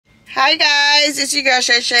Hi guys, it's your girl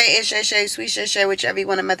Shay Shay. It's Shay Shay, Sweet Shay Shay, whichever you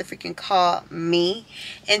want to motherfucking call me.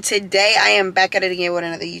 And today I am back at it again with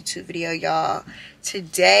another YouTube video, y'all.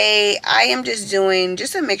 Today I am just doing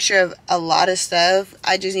a mixture of a lot of stuff.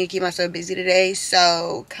 I just need to keep myself busy today,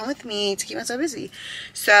 so come with me to keep myself busy.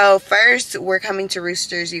 So first, we're coming to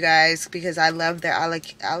Roosters, you guys, because I love their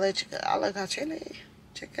chilaquiles.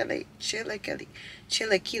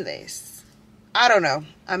 I don't know.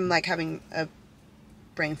 I'm like having a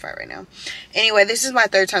brain fart right now. Anyway, this is my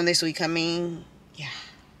third time this week coming. Yeah,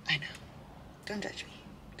 I know. Don't judge me.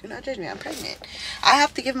 Do not judge me. I'm pregnant. I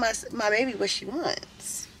have to give my baby what she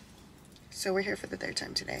wants. So we're here for the third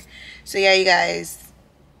time today. So yeah, you guys,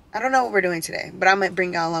 I don't know what we're doing today, but I'm gonna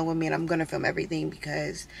bring y'all along with me, and I'm gonna film everything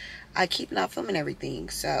because I keep not filming everything.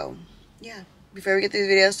 So yeah, before we get this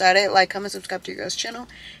video started, like, comment, subscribe to your girl's channel,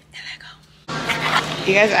 and let go.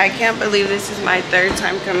 You guys, I can't believe this is my third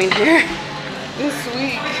time coming here this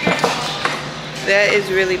week. That is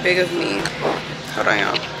really big of me. Hold on,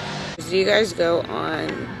 y'all. Do you guys go on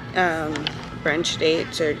brunch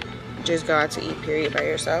dates or just go out to eat period by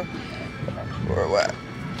yourself, or what?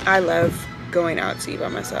 I love going out to eat by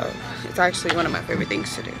myself. It's actually one of my favorite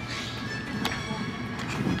things to do.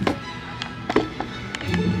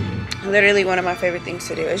 Literally one of my favorite things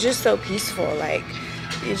to do. It's just so peaceful. Like,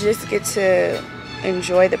 you just get to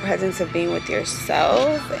enjoy the presence of being with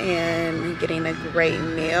yourself and getting a great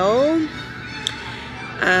meal.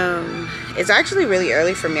 It's actually really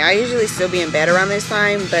early for me. I usually still be in bed around this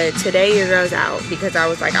time, but today your girl's out because I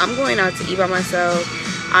was like, I'm going out to eat by myself.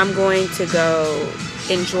 I'm going to go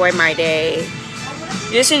enjoy my day,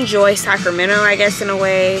 just enjoy Sacramento, I guess, in a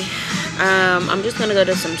way. I'm just gonna go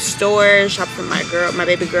to some stores, shop for my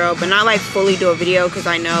baby girl, but not like fully do a video because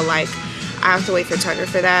I know like I have to wait for Tucker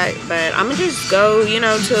for that. But I'm gonna just go, you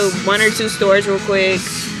know, to 1 or 2 stores real quick.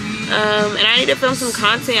 And I need to film some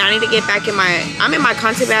content. I need to get back I'm in my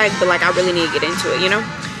content bag, but like I really need to get into it, you know?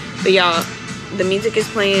 But y'all, the music is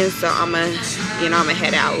playing, so I'm gonna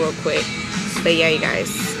head out real quick. But yeah, you guys,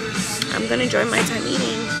 I'm gonna enjoy my time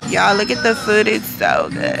eating. Y'all, look at the food, it's so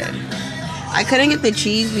good. I couldn't get the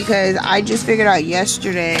cheese because I just figured out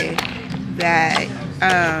yesterday that,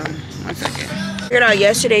 one second. Figured out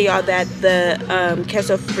yesterday, y'all, that the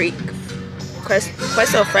queso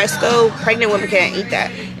fresco, pregnant women can't eat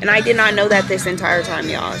that, and I did not know that this entire time,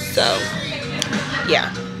 y'all. So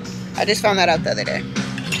yeah, I just found that out the other day.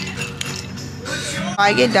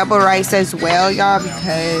 I get double rice as well, y'all,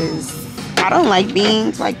 because I don't like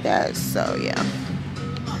beans like that. So yeah.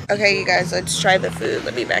 Okay, you guys, let's try the food.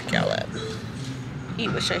 Let me back y'all up.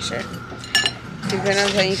 Eat with Shay Shay. Depending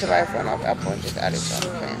on how you can buy a phone off Apple and just add it to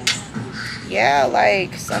your own plan. Yeah,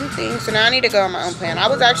 like something. So now I need to go on my own plan. I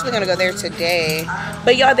was actually gonna go there today,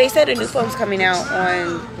 but y'all, they said a new phone's coming out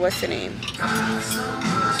on, what's the name?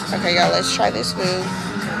 Okay, y'all, let's try this food. Oh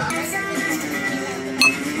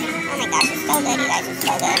my gosh, it's so good, you guys. It's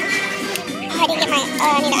so good. I didn't get my.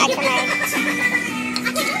 I need to add for my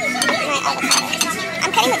avocado.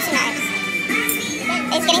 I'm cutting with 2 knives.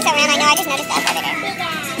 It's getting so round. I know. I just noticed that over there.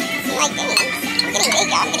 I'm like, dang, I'm getting big,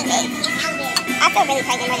 y'all. I'm getting big. I feel really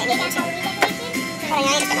pregnant more than anything too. Hold on,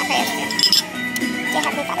 y'all, I need to set my prayers too. Yeah,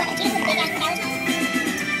 have me follow it.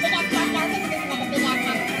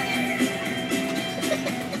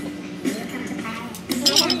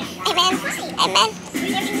 Amen. Amen.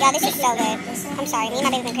 Y'all, this is so good. I'm sorry. Me and my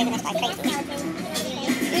baby been craving this like crazy.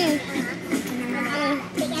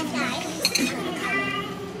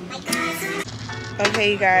 Okay,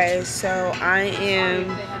 you guys, so I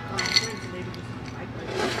am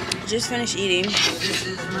just finished eating,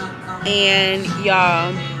 and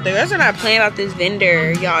y'all, the girls are not playing about this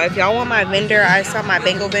vendor. Y'all, if y'all want my vendor, I saw my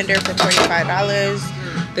Bengal vendor for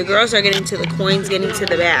 $25. The girls are getting to the coins, getting to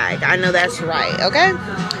the bag. I know that's right. Okay,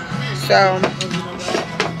 so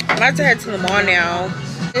I'm about to head to the mall now.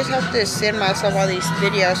 I just have to send myself all these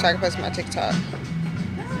videos so I can post my TikTok.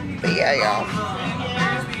 But yeah, y'all,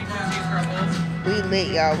 we lit,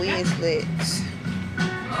 y'all. We is lit.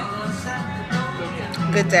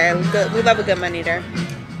 Good day. We love a good money there.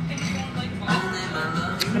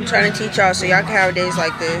 I'm trying to teach y'all so y'all can have days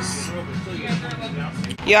like this.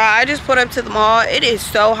 Y'all, I just pulled up to the mall. It is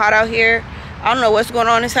so hot out here. I don't know what's going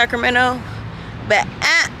on in Sacramento, but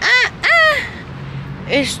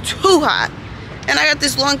it's too hot. And I got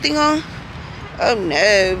this long thing on. Oh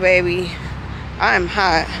no, baby. I'm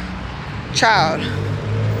hot. Child.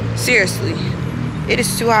 Seriously. It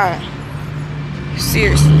is too hot.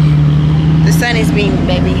 Seriously. The sun is beaming,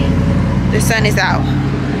 baby. The sun is out.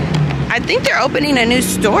 I think they're opening a new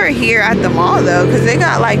store here at the mall though, because they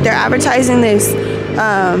got like, they're advertising this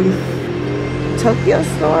Tokyo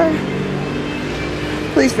store.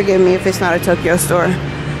 Please forgive me if it's not a Tokyo store.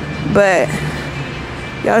 But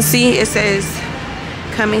y'all see it says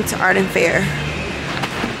coming to Art and Fair.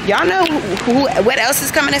 Y'all know what else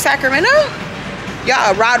is coming to Sacramento?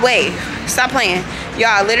 Y'all, Rod Wave. Stop playing.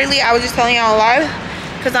 Y'all, literally, I was just telling y'all live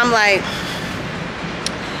because I'm like,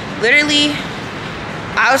 literally,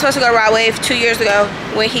 I was supposed to go to Rod Wave 2 years ago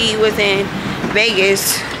when he was in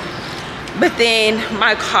Vegas. But then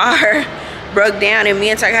my car broke down and me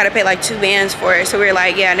and Tucker had to pay like 2 bands for it. So we were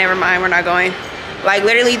like, yeah, never mind, we're not going. Like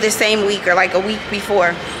literally the same week or like a week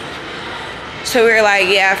before. So we were like,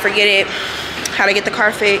 yeah, forget it. How to get the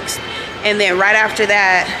car fixed. And then right after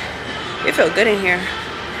that, it felt good in here.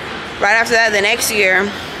 Right after that, the next year,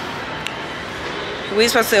 we were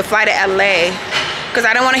supposed to fly to LA. Because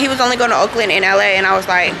I didn't want to, he was only going to Oakland and LA. And I was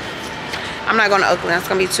like, I'm not going to Oakland. That's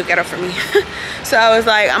going to be too ghetto for me. So I was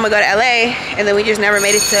like, I'm going to go to LA. And then we just never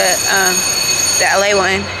made it to the LA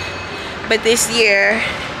one. But this year,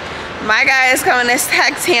 my guy is coming to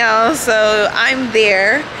Sacktown. So I'm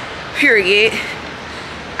there, period.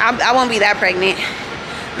 I won't be that pregnant.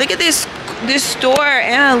 Look at this store,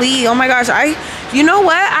 Anna Lee. Oh my gosh, you know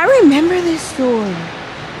what? I remember this store.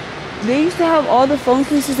 They used to have all the phone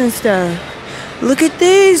cases and stuff. Look at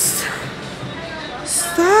this.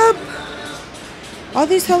 Stop. All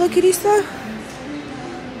these Hello Kitty stuff.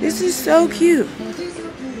 This is so cute.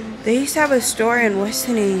 They used to have a store in what's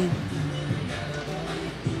the name?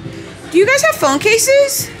 Do you guys have phone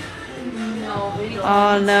cases? No, we don't.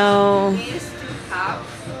 Oh no. We used to have.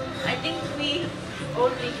 I think we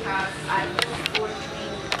only have iPhone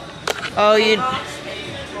 14. Oh, you.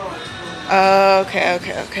 Oh,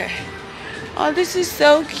 okay. Oh, this is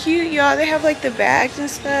so cute, y'all. They have like the bags and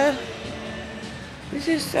stuff. This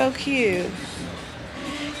is so cute.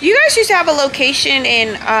 You guys used to have a location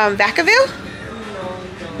in Vacaville?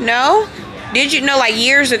 No? Did you know, like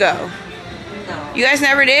years ago? No. You guys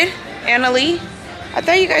never did? Anna Lee? I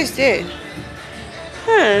thought you guys did.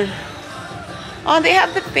 Huh. Oh, they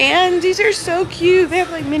have the fans. These are so cute. They have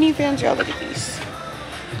like mini fans. Y'all, look at these.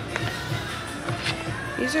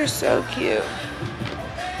 These are so cute.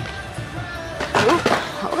 Oop,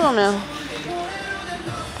 hold on now.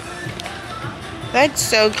 That's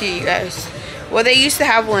so cute, you guys. Well, they used to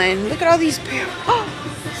have one. Look at all these pairs. Oh,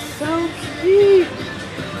 so cute.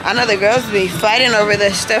 I know the girls be fighting over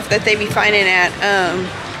the stuff that they be finding at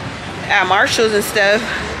Marshall's and stuff.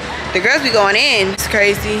 The girls be going in. It's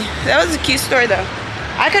crazy. That was a cute store though.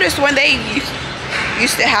 I could have sworn they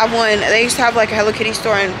used to have one. They used to have like a Hello Kitty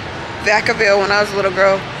store in Vacaville when I was a little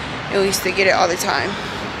girl, and we used to get it all the time.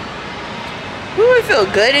 Ooh, it feel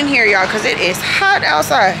good in here, y'all, because it is hot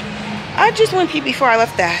outside. I just went pee before I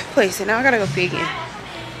left that place, and now I gotta go pee again.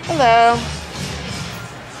 Hello.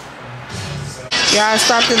 Yeah, I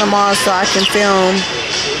stopped in the mall so I can film.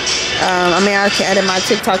 I can edit my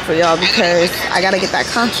TikTok for y'all because I gotta get that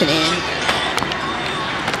content in.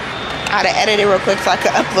 I gotta edit it real quick so I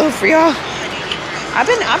can upload for y'all. I've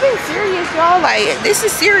been serious, y'all. Like, this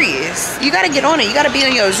is serious. You gotta get on it. You gotta be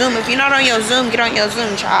on your Zoom. If you're not on your Zoom, get on your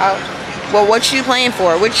Zoom, child. Well, what you playing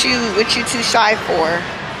for? What you too shy for?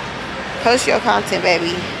 Post your content,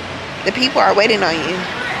 baby. The people are waiting on you.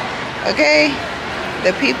 Okay?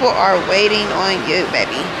 The people are waiting on you,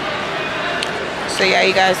 baby. So yeah,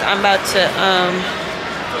 you guys, I'm about to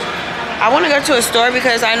I want to go to a store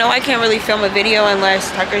because I know I can't really film a video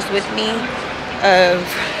unless Tucker's with me of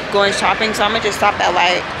going shopping. So I'm gonna just stop at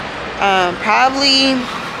like probably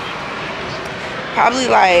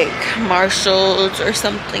like Marshall's or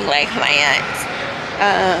something like that.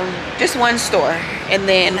 Just one store, and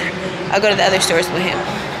then I'll go to the other stores with him.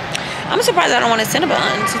 I'm surprised I don't want a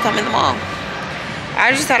Cinnabon since I'm in the mall.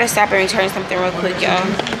 I just gotta stop and return something real quick, y'all.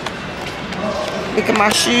 Look at my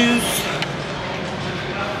shoes.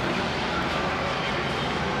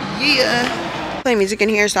 Yeah. Play music in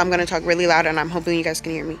here, so I'm gonna talk really loud, and I'm hoping you guys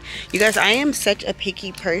can hear me. You guys, I am such a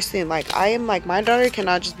picky person. Like, I am like, my daughter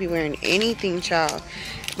cannot just be wearing anything, child.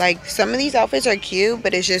 Like, some of these outfits are cute,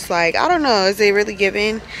 but it's just like, I don't know, is it really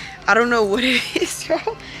giving? I don't know what it is,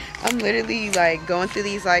 y'all. I'm literally like going through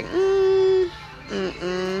these like,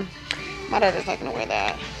 my daughter's not gonna wear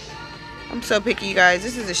that. I'm so picky, you guys.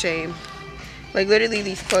 This is a shame. Like, literally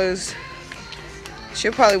these clothes,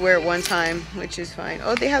 she'll probably wear it one time, which is fine.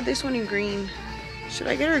 Oh, they have this one in green. Should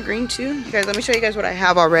I get her green too? You guys, let me show you guys what I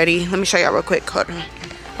have already. Let me show y'all real quick. Hold on.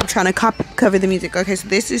 I'm trying to cover the music. Okay, so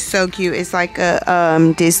this is so cute. It's like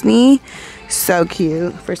a Disney. So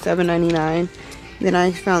cute for $7.99. Then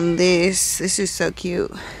I found this. This is so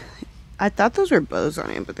cute. I thought those were bows on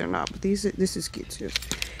it, but they're not. But this is cute too.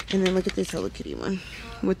 And then look at this Hello Kitty one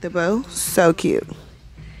with the bow. So cute.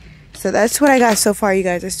 So that's what I got so far, you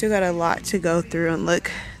guys. I still got a lot to go through and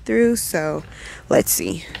look through, so let's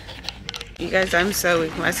see. You guys, I'm so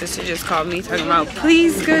weak. My sister just called me talking about,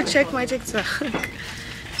 please go check my TikTok.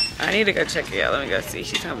 I need to go check it out. Let me go see.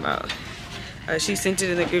 She's talking about, she sent it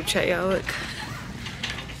in the group chat, y'all. Look.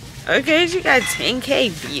 Okay, she got 10K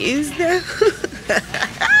views though.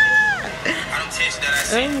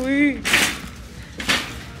 I'm weak.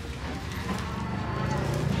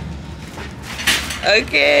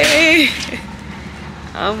 Okay.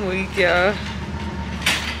 I'm weak, y'all.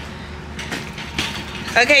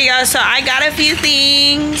 Okay, y'all, so I got a few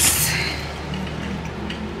things.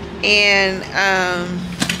 And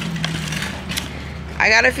I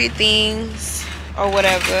got a few things or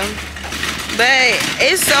whatever. But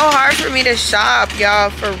it's so hard for me to shop, y'all,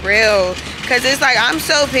 for real. Cause it's like I'm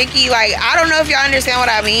so picky. Like, I don't know if y'all understand what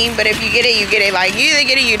I mean, but if you get it, you get it. Like, you either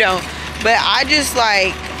get it, you don't. But I just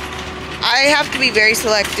like, I have to be very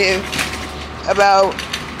selective about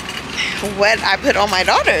what I put on my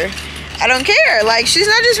daughter. I don't care. Like, she's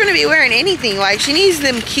not just gonna be wearing anything. Like, she needs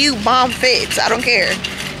them cute bomb fits. I don't care.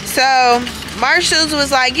 So Marshall's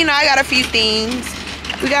was like, you know, I got a few things.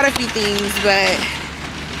 We got a few things, but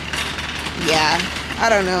yeah, I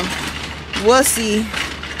don't know. We'll see.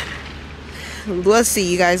 We'll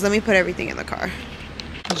see, you guys. Let me put everything in the car.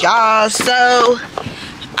 Y'all, so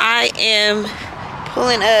I am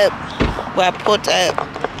pulling up, well, I pulled up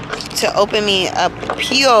to open me a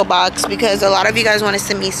P.O. box because a lot of you guys want to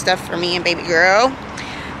send me stuff for me and baby girl.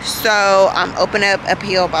 So I'm opening up a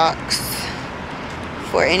P.O. box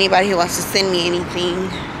for anybody who wants to send me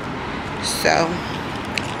anything. So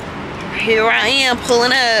here I am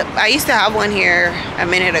pulling up. I used to have one here a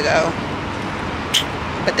minute ago,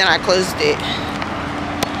 but then I closed it.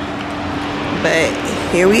 But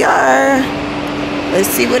here we are. Let's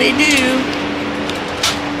see what it do.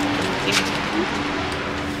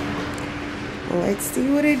 Let's see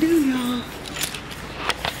what it do, y'all.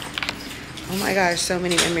 Oh my gosh, so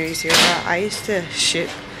many memories here. I used to ship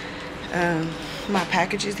my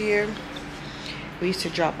packages here. We used to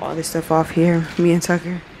drop all this stuff off here, me and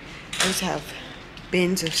Tucker. I used to have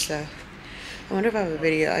bins of stuff. I wonder if I have a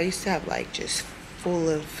video. I used to have like just full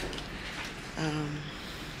of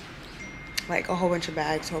like a whole bunch of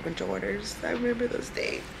bags, a whole bunch of orders. I remember those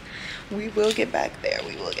days. We will get back there.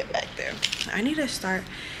 We will get back there. I need to start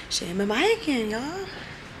sharing my again, y'all.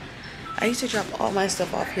 I used to drop all my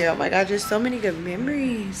stuff off here. Oh my god, just so many good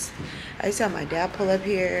memories. I used to have my dad pull up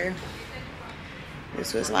here.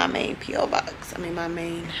 This was my main P.O. box. I mean, my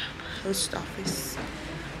main post office.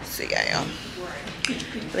 So yeah, y'all.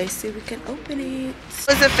 Let's see if we can open it. It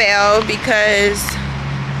was a fail because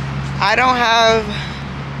I don't have.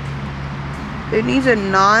 It needs a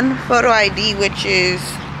non-photo ID, which is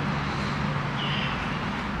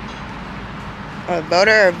a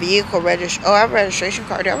voter or vehicle registration. Oh, I have a registration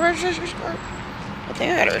card. Do I have a registration card? I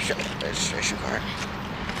think I had a registration card.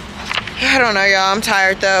 I don't know, y'all. I'm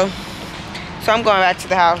tired though. So I'm going back to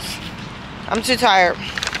the house. I'm too tired.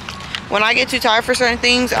 When I get too tired for certain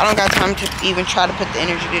things, I don't got time to even try to put the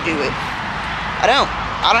energy to do it. I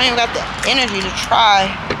don't even got the energy to try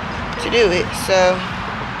to do it. So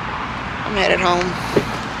I'm headed home.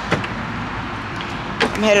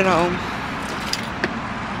 I'm headed home.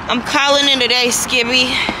 I'm calling in today,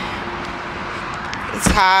 Skibby. It's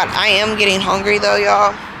hot. I am getting hungry though,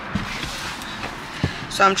 y'all.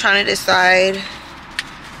 So I'm trying to decide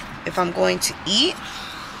if I'm going to eat.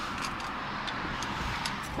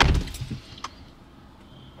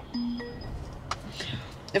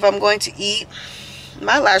 If I'm going to eat.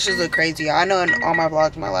 My lashes look crazy. I know in all my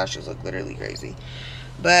vlogs my lashes look literally crazy.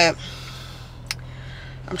 But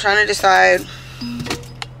I'm trying to decide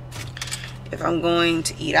if I'm going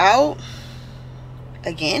to eat out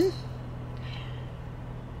again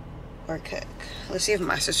or cook. Let's see if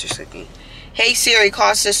my sister's cooking. Hey Siri,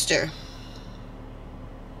 call sister.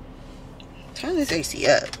 Turn this AC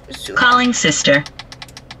up. It's too hot. Calling sister.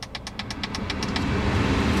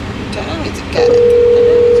 Turn on music up.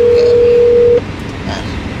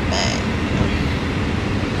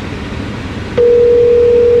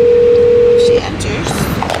 If she enters,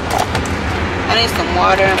 I need some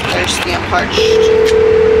water. I'm thirsty. I'm parched.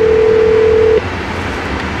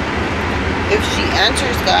 If she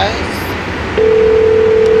enters, guys.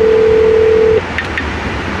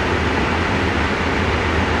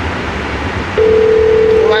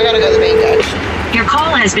 Oh, I gotta go to the bank actually. Your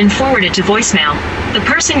call has been forwarded to voicemail. The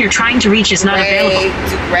person you're trying to reach is not available.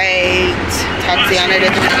 Great. Tatiana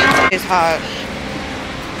doesn't get it's hot.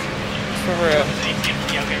 For real.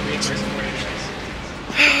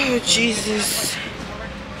 Oh, Jesus.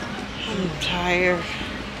 I'm tired.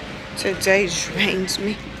 Today drains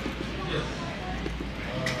me.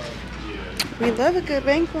 We love a good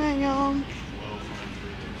bank line, y'all.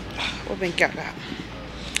 What bank y'all got?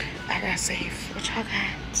 I got Safe. What y'all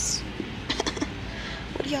got?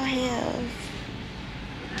 What do y'all have?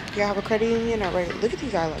 Y'all have a credit union or regular? Look at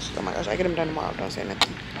these eyelashes. Oh my gosh, I get them done tomorrow. Don't say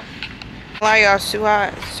nothing. Why y'all? It's too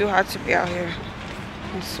hot. It's too hot to be out here.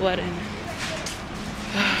 I'm sweating.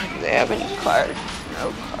 Do they have any cards?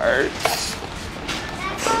 No cards.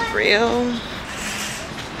 For real. The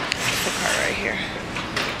card right here.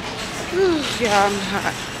 Whew, yeah, I'm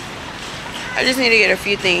hot. I just need to get a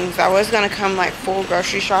few things. I was gonna come like full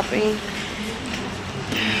grocery shopping,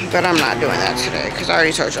 but I'm not doing that today because I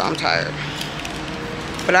already told you I'm tired.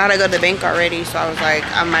 But I had to go to the bank already, so I was like,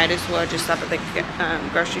 I might as well just stop at the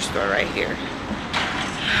grocery store right here.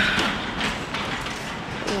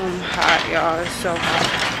 I'm hot, y'all. It's so hot.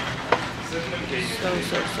 So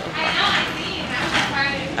hot.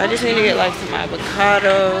 I just need to get like some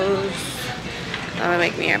avocados. I'm gonna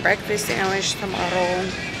make me a breakfast sandwich tomorrow.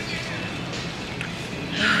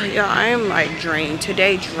 Y'all, I am like drained.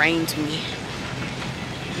 Today drained me.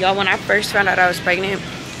 Y'all, when I first found out I was pregnant,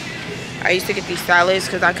 I used to get these salads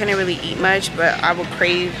because I couldn't really eat much, but I would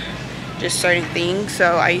crave just certain things.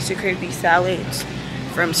 So I used to crave these salads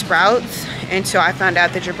from Sprouts until I found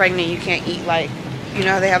out that you're pregnant, you can't eat like, you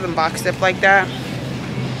know how they have them boxed up like that?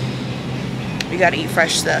 You gotta eat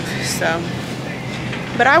fresh stuff, so.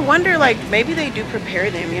 But I wonder, like, maybe they do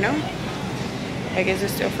prepare them, you know? Like, is it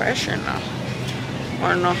still fresh or no?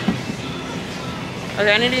 Or no?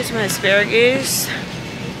 Okay, I need to get some asparagus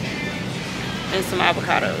and some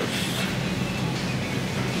avocados.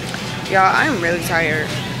 Y'all, I'm really tired,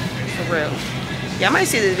 for real. Y'all might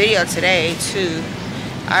see this video today, too.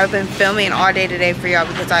 I've been filming all day today for y'all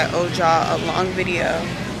because I owed y'all a long video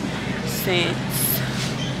since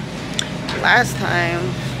last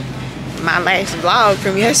time. My last vlog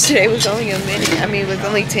from yesterday was only a minute. I mean, it was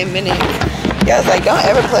only 10 minutes. Y'all was like, don't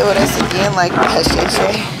ever play with us again like that,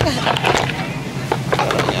 SHAY.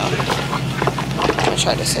 Hold on, y'all. I'm gonna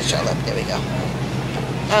try to set y'all up. There we go.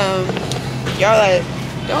 Y'all like,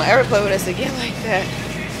 don't ever play with us again like that.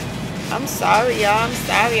 I'm sorry, y'all. I'm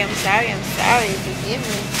sorry. Forgive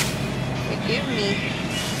me.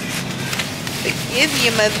 Forgive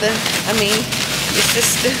your mother. I mean, your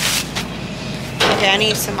sister. Okay, I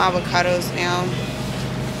need some avocados now.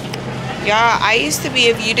 Y'all, I used to be,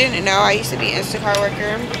 if you didn't know, I used to be an Instacart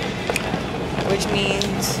worker, which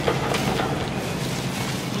means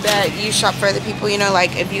that you shop for other people, you know,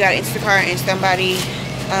 like if you got Instacart and somebody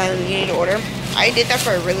you need to order. I did that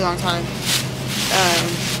for a really long time.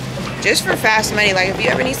 Just for fast money. Like if you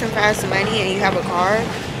ever need some fast money and you have a car,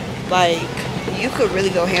 like you could really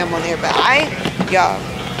go ham on there. But y'all,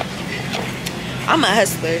 I'm a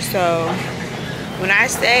hustler, so when I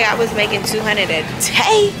say I was making $200 a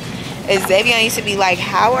day, Xavier used to be like,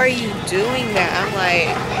 how are you doing that? I'm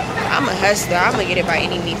like, I'm a hustler. I'm going to get it by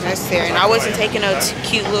any means necessary. And I wasn't taking those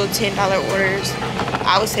cute little $10 orders.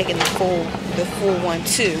 I was taking the full one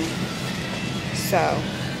too. So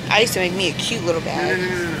I used to make me a cute little bag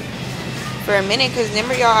for a minute. Because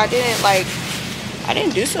remember, y'all, I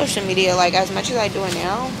didn't do social media like as much as I do it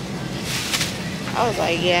now. I was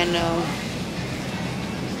like, yeah, no,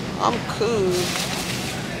 I'm cool.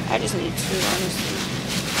 I just need two, honestly.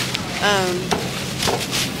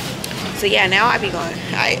 So yeah, now I be going.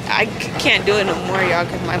 I can't do it no more, y'all,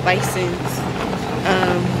 because my license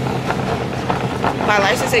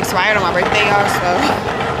expired on my birthday, y'all. So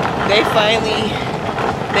they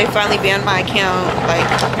finally banned my account. Like,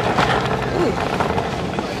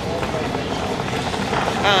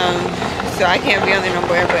 so I can't be on there no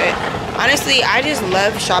more. But honestly, I just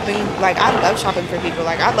love shopping. Like, I love shopping for people.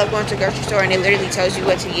 Like, I love going to the grocery store and it literally tells you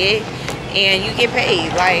what to get and you get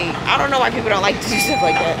paid. Like, I don't know why people don't like to do stuff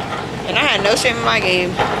like that. And I had no shame in my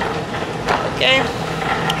game. Okay?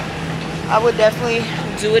 I would definitely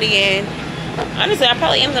do it again. Honestly, I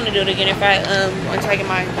probably am gonna do it again if I once I get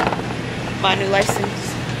my new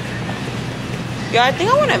license. Yo, I think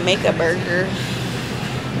I want to make a burger.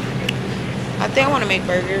 I think I want to make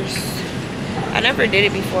burgers. I never did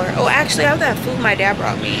it before. Oh, actually, I have that food my dad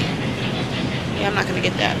brought me. Yeah, I'm not gonna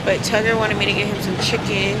get that. But Tugger wanted me to get him some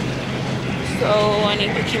chicken, so I need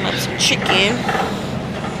to pick him up some chicken.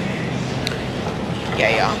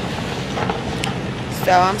 Yeah, y'all.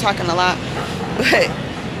 So I'm talking a lot, but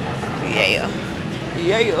yeah.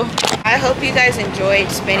 I hope you guys enjoyed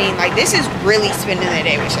spending, like, this is really spending the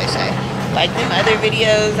day with SHAY. Like them other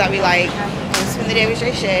videos, I'll be like, let's spend the day with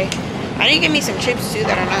SHAY. I need to get me some chips too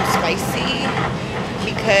that are not spicy,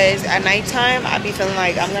 because at nighttime I be feeling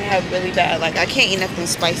like I'm gonna have really bad, like I can't eat nothing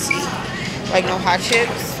spicy, like no hot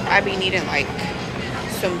chips. I be needing like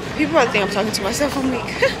some, people probably think I'm talking to myself. I'm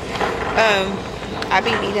like I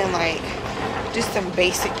be needing like just some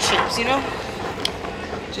basic chips, you know,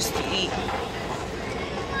 just to eat.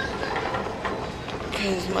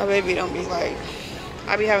 Cause my baby don't be like,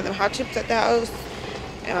 I be having them hot chips at the house,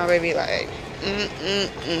 and my baby like,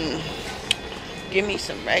 give me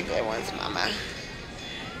some regular ones, mama.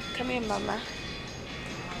 Come here, mama.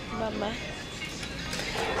 Mama.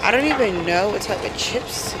 I don't even know what type of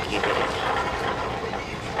chips to give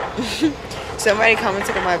it. Somebody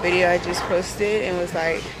commented on my video I just posted and was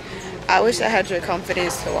like, I wish I had your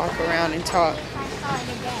confidence to walk around and talk,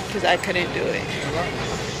 because I couldn't do it.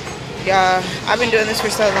 Yeah, I've been doing this for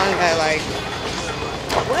so long that like,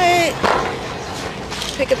 what?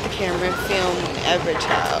 Pick up the camera and film whenever,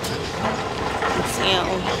 child. And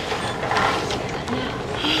sound.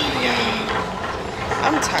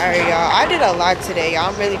 I'm tired, y'all. I did a lot today, y'all.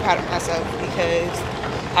 I'm really proud of myself because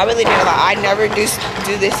I really did a lot. I never do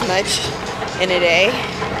this much in a day.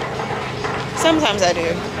 Sometimes I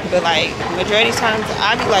do, but like majority of times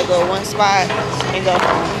I be like go one spot and go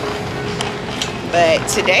home. But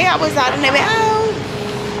today I was out and about.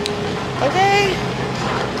 Okay,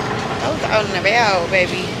 I was out and about,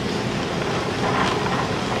 baby.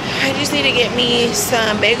 I just need to get me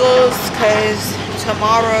some bagels because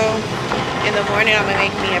tomorrow in the morning I'm gonna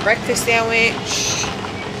make me a breakfast sandwich.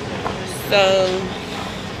 So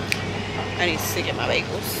I need to get my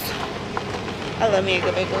bagels. I love me a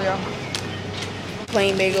good bagel, y'all.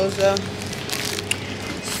 Plain bagels though.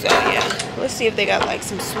 So yeah, let's see if they got like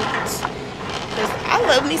some sweets, because I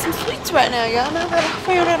love me some sweets right now, y'all. Now that I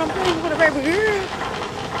found out I'm playing with a baby girl.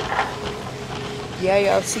 Yeah,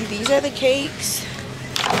 y'all see, these are the cakes.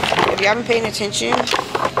 If y'all been paying attention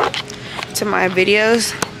to my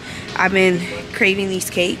videos, I've been craving these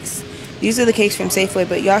cakes. These are the cakes from Safeway,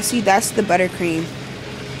 but y'all see, that's the buttercream.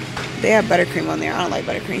 They have buttercream on there. I don't like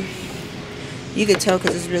buttercream. You can tell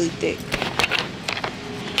because it's really thick.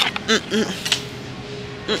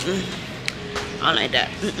 I don't like that.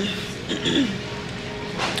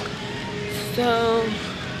 So,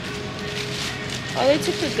 oh, they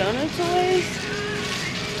took the donuts away?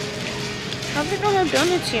 How they don't have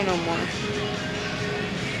donuts here no more?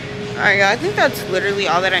 Alright, I think that's literally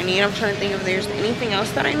all that I need. I'm trying to think if there's anything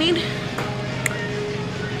else that I need.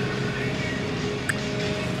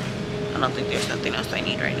 I don't think there's nothing else I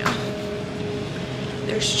need right now.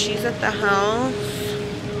 There's cheese at the house.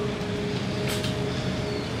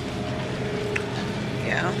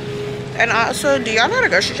 Yeah. And also, do y'all know how to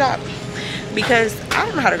grocery shop? Because I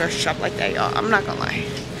don't know how to grocery shop like that, y'all. I'm not gonna lie.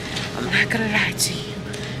 I'm not gonna lie to you.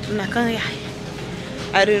 I'm not gonna lie.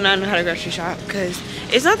 I do not know how to grocery shop, because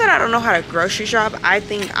it's not that I don't know how to grocery shop. I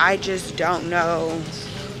think I just don't know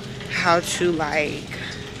how to, like,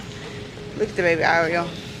 look at the baby aisle, y'all.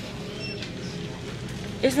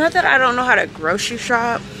 It's not that I don't know how to grocery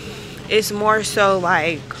shop. It's more so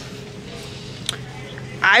like,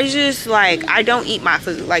 I just like, I don't eat my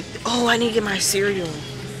food. Like, oh, I need to get my cereal.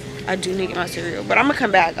 I do need to get my cereal. But I'm gonna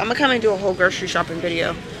come back. I'm gonna come and do a whole grocery shopping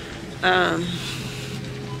video.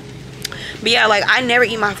 But yeah, like, I never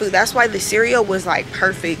eat my food. That's why the cereal was like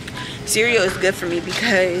perfect. Cereal is good for me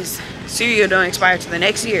because cereal don't expire till the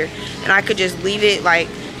next year. And I could just leave it, like,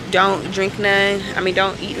 don't drink none. I mean,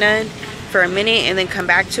 don't eat none for a minute and then come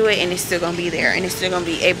back to it, and it's still gonna be there, and it's still gonna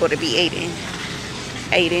be able to be eaten.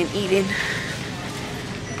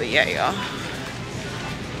 But yeah, y'all,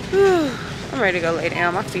 I'm ready to go lay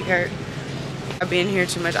down. My feet hurt. I've been here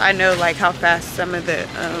too much. I know like how fast some of the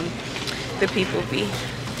people be.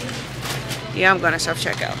 Yeah, I'm gonna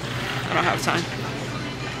self-checkout. I don't have time.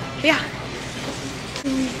 But yeah.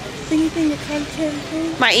 Anything to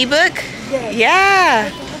content? My ebook? Yes.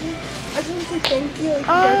 Yeah. I just want to say thank you.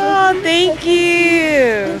 Oh, thank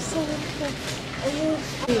you.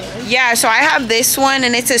 Yeah, so I have this one,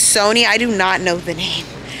 and it's a Sony. I do not know the name.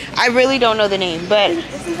 I really don't know the name, but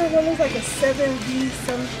isn't there one that's like a 7V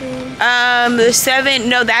something? The 7.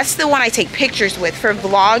 No, that's the one I take pictures with for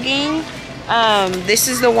vlogging. This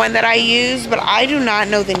is the one that I use, but I do not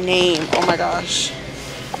know the name. Oh my gosh.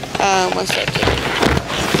 1 second.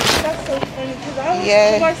 That's so funny because I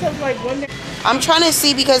Yeah. myself like one day. I'm trying to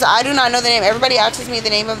see because I do not know the name. Everybody asks me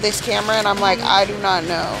the name of this camera, and I'm like, I do not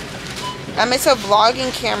know. It's a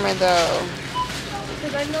vlogging camera though.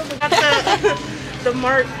 Because I know the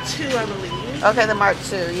Mark II, I believe. Okay, the Mark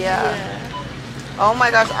II, yeah. Oh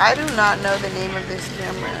my gosh, I do not know the name of this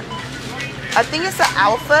camera. I think it's the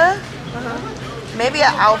Alpha. Maybe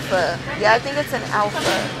an alpha. Yeah, I think it's an alpha.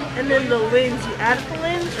 And then the lens, you add the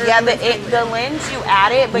lens? Or Yeah, the lens, you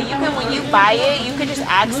add it, but you can, when you buy it, you can just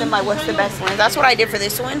ask them like what's the best lens. That's what I did for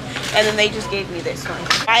this one, and then they just gave me this one.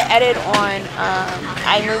 I edit on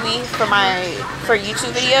iMovie for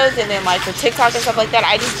YouTube videos, and then like for TikTok and stuff like that,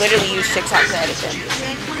 I just literally use TikTok to edit them.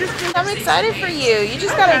 I'm excited for you. You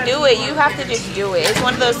just gotta do it. You have to just do it. It's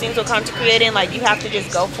one of those things with content creating, like you have to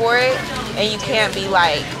just go for it, and you can't be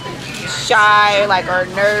like shy or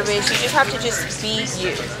nervous. You just have to just be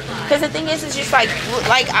you. Because the thing is, it's just like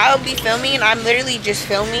I'll be filming and I'm literally just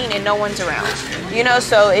filming and no one's around, you know.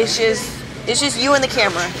 So it's just you and the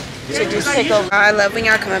camera to just take over. I love when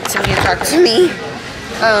y'all come up to me and talk to me.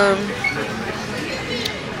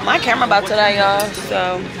 My camera about to die, y'all,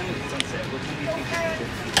 so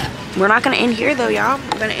we're not gonna end here though, y'all.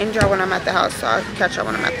 I'm gonna end y'all when I'm at the house, so I'll catch y'all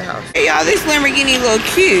when I'm at the house. Hey y'all, this Lamborghini look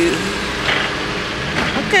cute.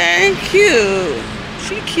 Okay, cute.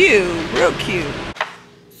 She cute, real cute.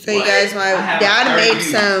 So you guys, my dad made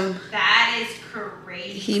some. That is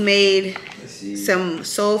crazy. He made some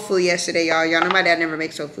soul food yesterday, y'all. Y'all know my dad never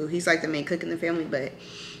makes soul food. He's like the main cook in the family, but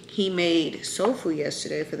he made soul food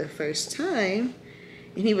yesterday for the first time,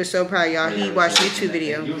 and he was so proud, y'all. He watched YouTube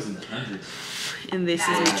video, and this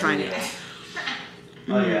is me trying it.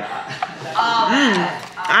 Oh yeah.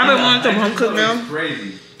 I've been wanting some home cooked meal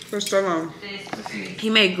for so long. He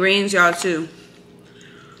made greens, y'all, too.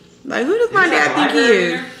 Like, who does my dad think he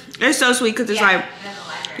is? It's so sweet because it's like,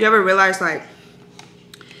 you ever realize like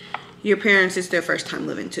your parents, it's their first time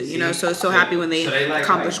living too, you know? So it's so happy when they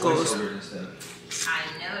accomplish goals. I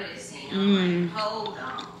noticed, hold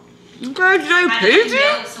on. Okay,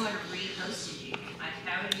 JPZ. Someone reposted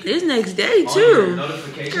you. This next day too.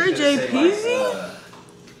 Okay, JPZ.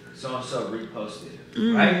 So and so reposted,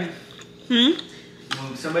 right?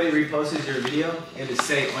 When somebody reposts your video, it'll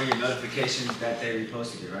say on your notifications that they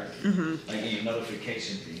reposted it, right? Like in your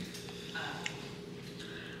notification feed.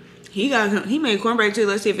 He made cornbread too.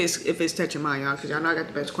 Let's see if it's touching mine, y'all, because y'all know I got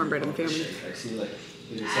the best cornbread in the family. I see, like,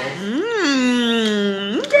 did it say?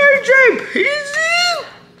 JPZ.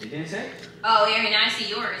 It didn't say? Oh, yeah, now I see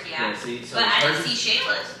yours, yeah. Yeah, see, so but I didn't see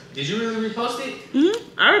Shayla's. Did you really repost it?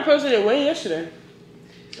 I reposted it way yesterday.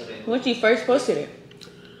 So then, When she first posted it.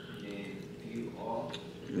 you all.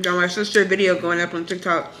 Got my sister video going up on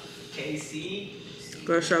TikTok. KC?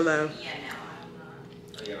 Go show love. Yeah, no, I'm not.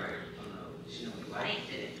 Oh, yeah, right. Oh, no. She only I liked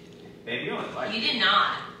did it. it. Baby, you only liked it. You did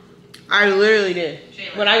not. I literally did.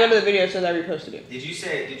 Shayla. When I go to the video, it says I reposted it. Did you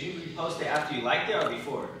repost it after you liked it or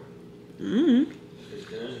before?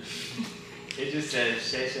 It just says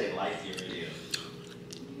Shay liked your video.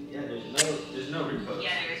 Yeah, there's no repost.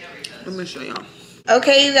 Yeah, there is no repost. Let me show y'all.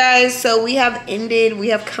 Okay, you guys, so we have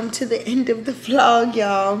come to the end of the vlog,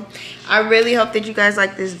 y'all. I really hope that you guys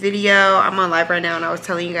like this video. I'm on live right now, and I was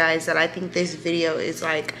telling you guys that I think this video is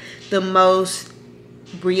like the most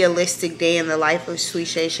realistic day in the life of Sweet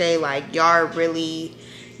Shay. Like, y'all really,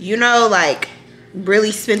 you know, like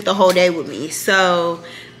really spent the whole day with me. So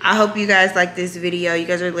I hope you guys like this video. You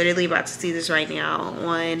guys are literally about to see this right now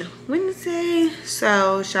on Wednesday.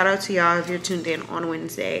 So shout out to y'all if you're tuned in on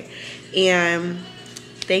Wednesday. And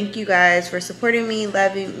thank you guys for supporting me,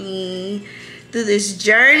 loving me through this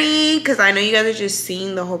journey. Because I know you guys are just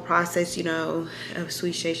seeing the whole process, you know, of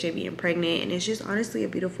Sweet Shay being pregnant. And it's just honestly a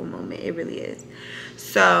beautiful moment. It really is.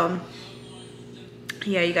 So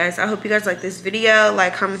yeah, you guys, I hope you guys like this video.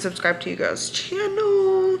 Like, comment, subscribe to your girl's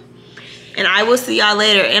channel. And I will see y'all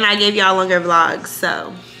later. And I gave y'all longer vlogs,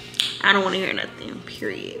 so I don't want to hear nothing,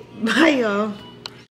 period. Bye, y'all.